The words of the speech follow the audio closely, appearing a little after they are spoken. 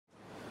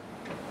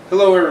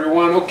Hello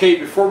everyone. Okay,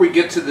 before we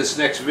get to this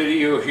next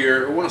video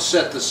here, I want to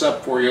set this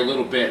up for you a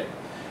little bit.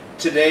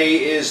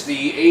 Today is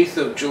the 8th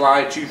of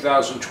July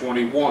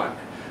 2021.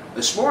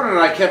 This morning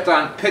I kept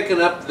on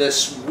picking up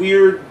this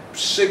weird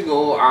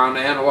signal on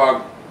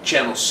analog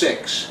channel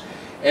 6,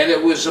 and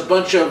it was a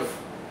bunch of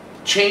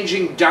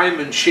changing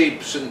diamond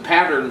shapes and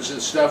patterns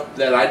and stuff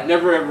that I'd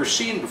never ever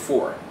seen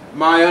before.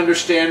 My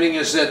understanding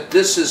is that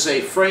this is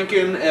a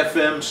Franken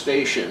FM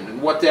station, and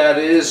what that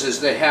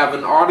is they have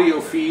an audio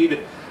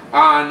feed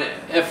on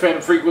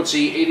FM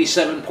frequency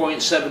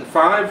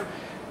 87.75,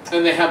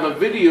 and they have a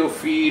video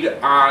feed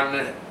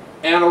on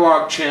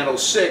analog channel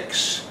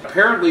 6.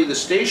 Apparently the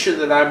station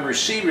that I'm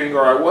receiving,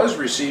 or I was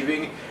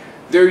receiving,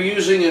 they're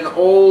using an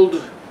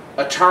old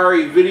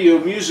Atari video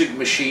music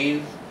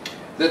machine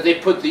that they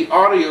put the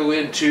audio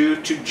into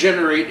to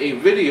generate a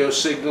video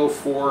signal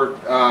for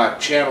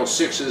channel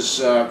 6's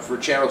for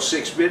channel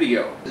 6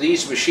 video.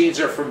 These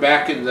machines are from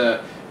back in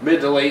the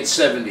mid to late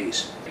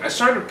 70s. I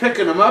started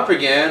picking them up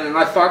again, and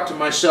I thought to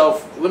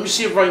myself, let me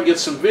see if I can get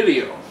some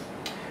video.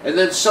 And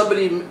then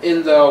somebody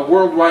in the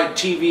Worldwide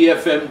TV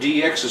FM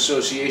DX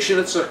Association,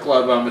 it's a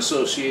club I'm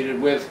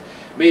associated with,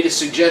 made a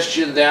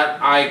suggestion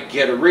that I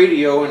get a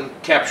radio and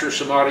capture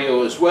some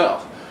audio as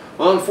well.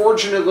 Well,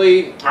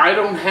 unfortunately, I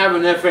don't have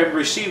an FM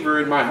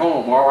receiver in my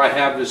home. All I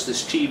have is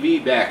this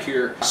TV back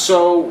here.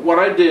 So what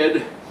I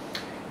did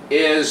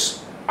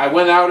is I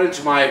went out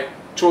into my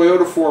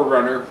Toyota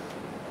 4Runner.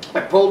 I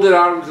pulled it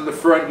out into the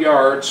front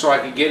yard so I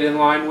could get in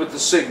line with the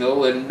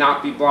signal and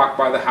not be blocked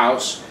by the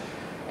house.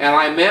 And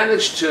I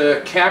managed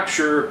to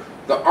capture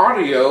the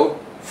audio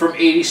from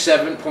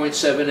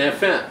 87.7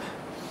 FM.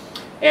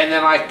 And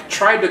then I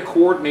tried to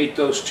coordinate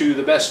those two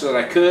the best that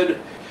I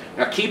could.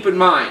 Now keep in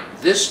mind,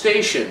 this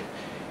station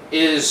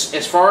is,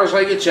 as far as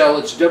I can tell,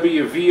 it's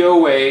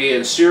WVOA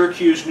in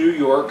Syracuse, New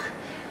York.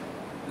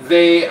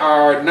 They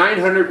are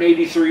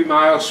 983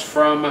 miles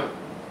from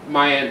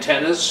my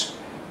antennas,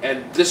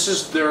 and this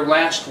is their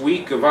last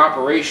week of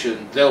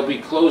operation. They'll be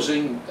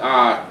closing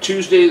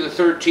Tuesday the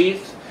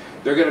 13th.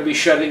 They're going to be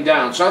shutting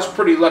down. So I was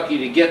pretty lucky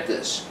to get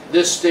this.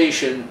 This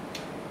station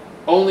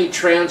only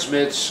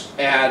transmits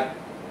at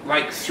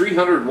like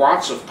 300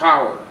 watts of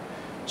power.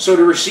 So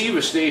to receive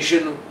a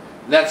station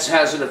that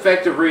has an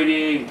effective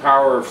radiating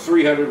power of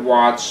 300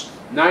 watts,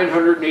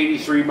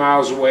 983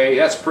 miles away,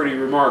 that's pretty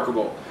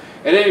remarkable.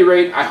 At any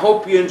rate, I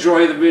hope you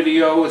enjoy the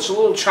video. It's a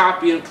little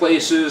choppy in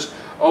places.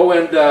 Oh,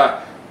 and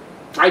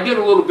I get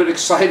a little bit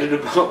excited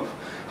about,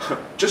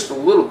 just a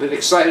little bit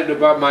excited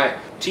about my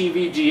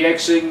TV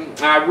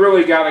DXing. I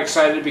really got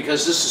excited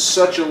because this is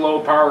such a low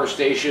power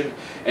station,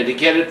 and to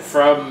get it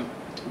from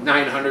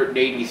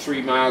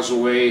 983 miles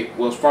away,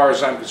 well, as far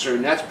as I'm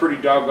concerned, that's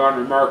pretty doggone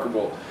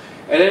remarkable.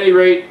 At any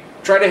rate,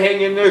 try to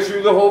hang in there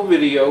through the whole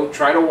video.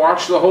 Try to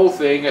watch the whole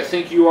thing. I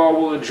think you all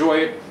will enjoy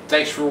it.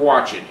 Thanks for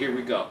watching. Here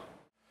we go.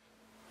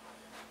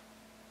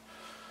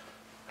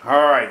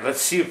 Alright, let's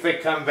see if they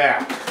come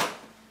back.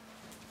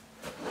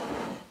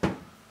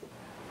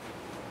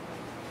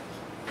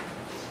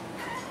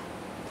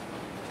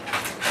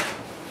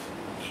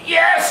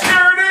 Yes,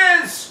 there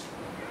it is!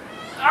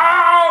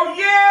 Oh,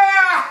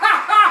 yeah!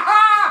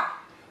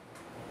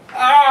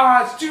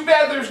 Ah, it's too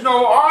bad there's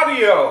no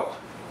audio.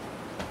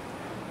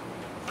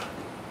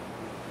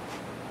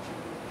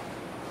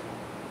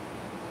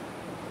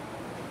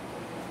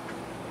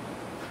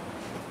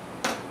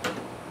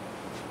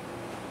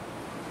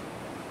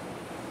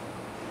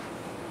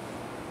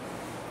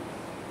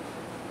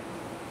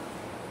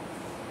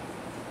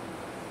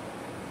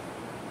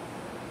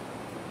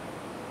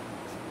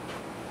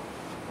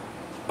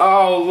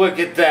 Oh, look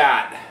at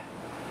that.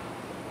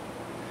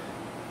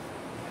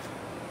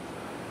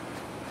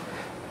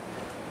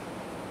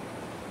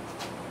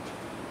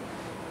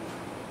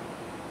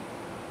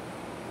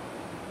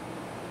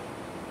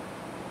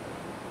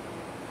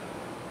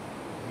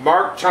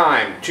 Mark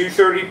time,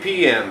 2:30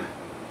 p.m.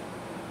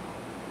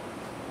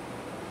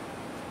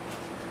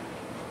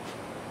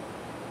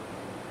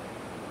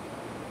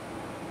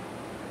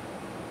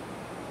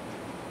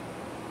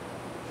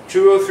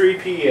 (2:03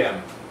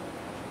 p.m.)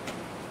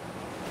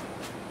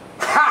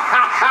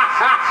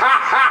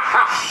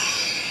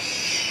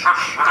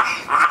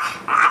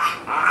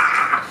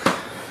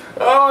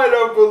 Oh, I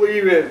don't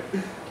believe it.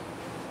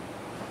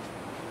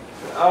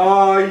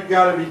 Oh, you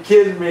gotta be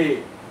kidding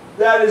me.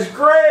 That is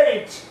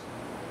great.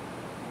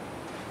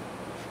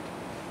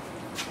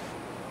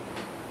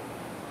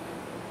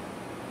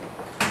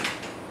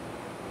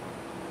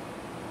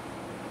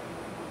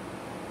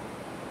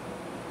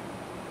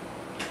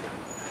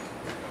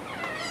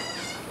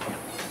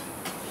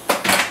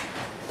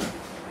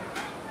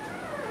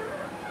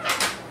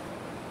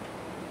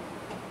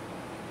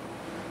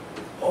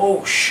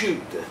 Oh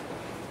shoot,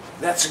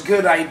 that's a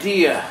good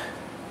idea.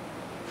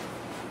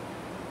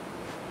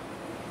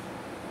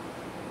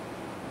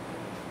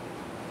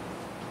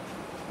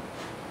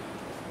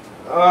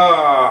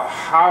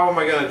 How am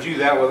I going to do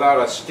that without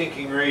a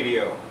stinking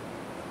radio?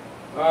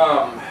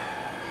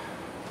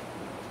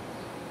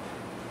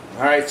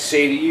 Alright,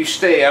 Sadie, you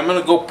stay. I'm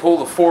gonna go pull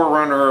the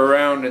Forerunner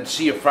around and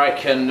see if I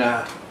can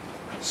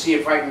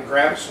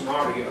grab some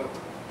audio.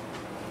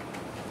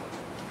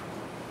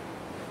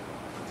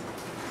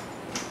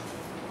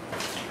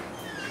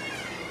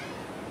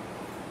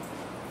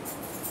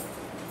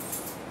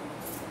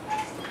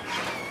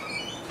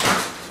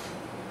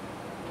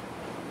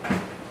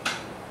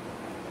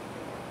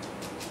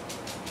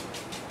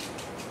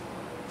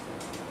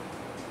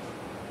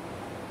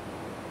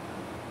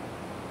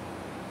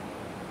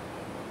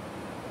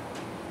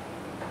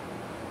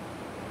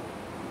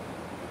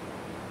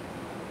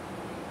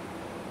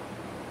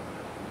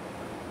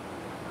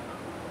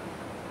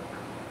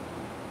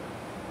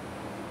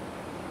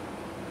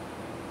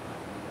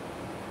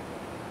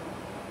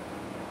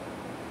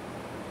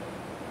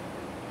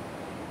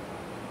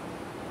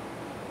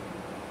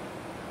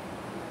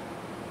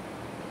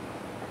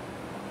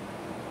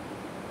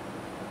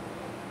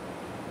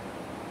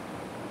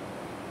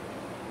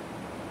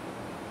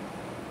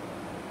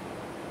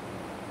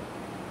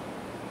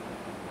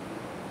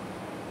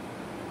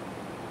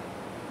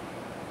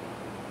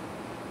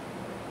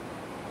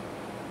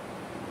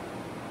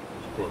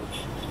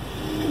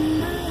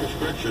 The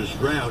scriptures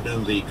drought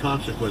and the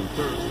consequent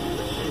thirst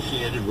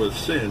associated with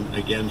sin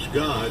against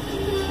God.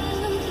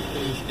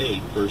 Ephesians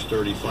 8, verse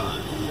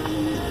 35.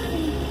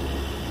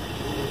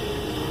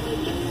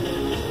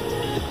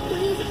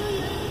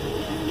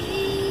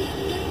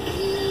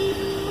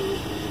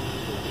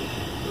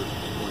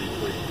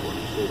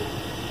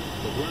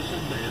 The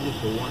blessed man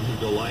is the one who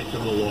delights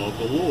in the law of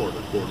the Lord,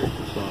 according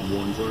to Psalm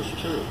 1, verse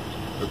 2.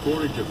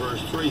 According to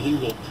verse 3, he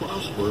will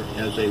prosper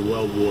as a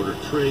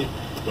well-watered tree,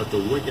 but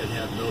the wicked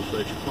have no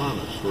such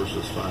promise,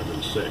 verses 5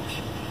 and 6.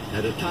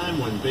 At a time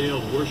when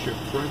Baal worship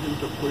threatened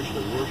to push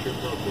the worship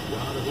of the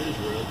God of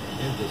Israel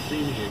into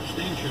seeming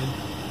extinction,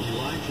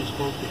 Elijah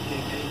spoke to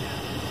King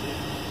Ahab and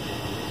said,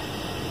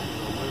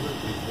 "The Lord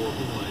before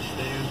whom I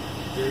stand,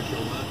 there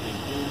shall not be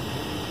doom."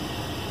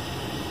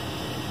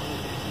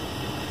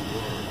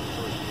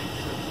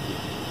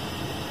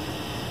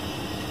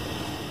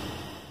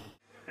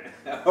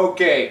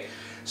 Okay,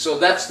 so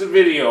that's the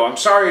video. I'm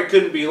sorry it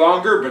couldn't be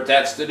longer, but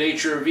that's the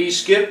nature of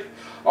E-skip,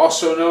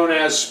 also known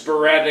as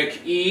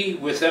sporadic E,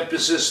 with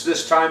emphasis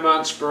this time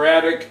on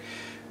sporadic.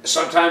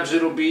 Sometimes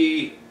it'll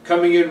be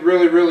coming in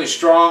really, really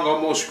strong,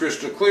 almost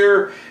crystal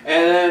clear,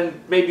 and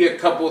then maybe a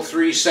couple,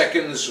 3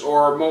 seconds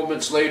or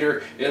moments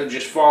later, it'll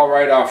just fall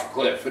right off a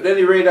cliff. At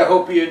any rate, I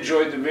hope you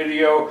enjoyed the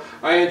video.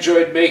 I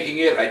enjoyed making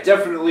it. I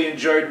definitely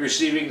enjoyed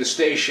receiving the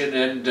station,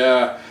 and,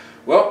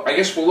 well, I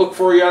guess we'll look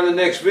for you on the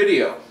next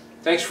video.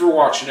 Thanks for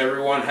watching,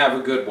 everyone. Have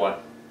a good one.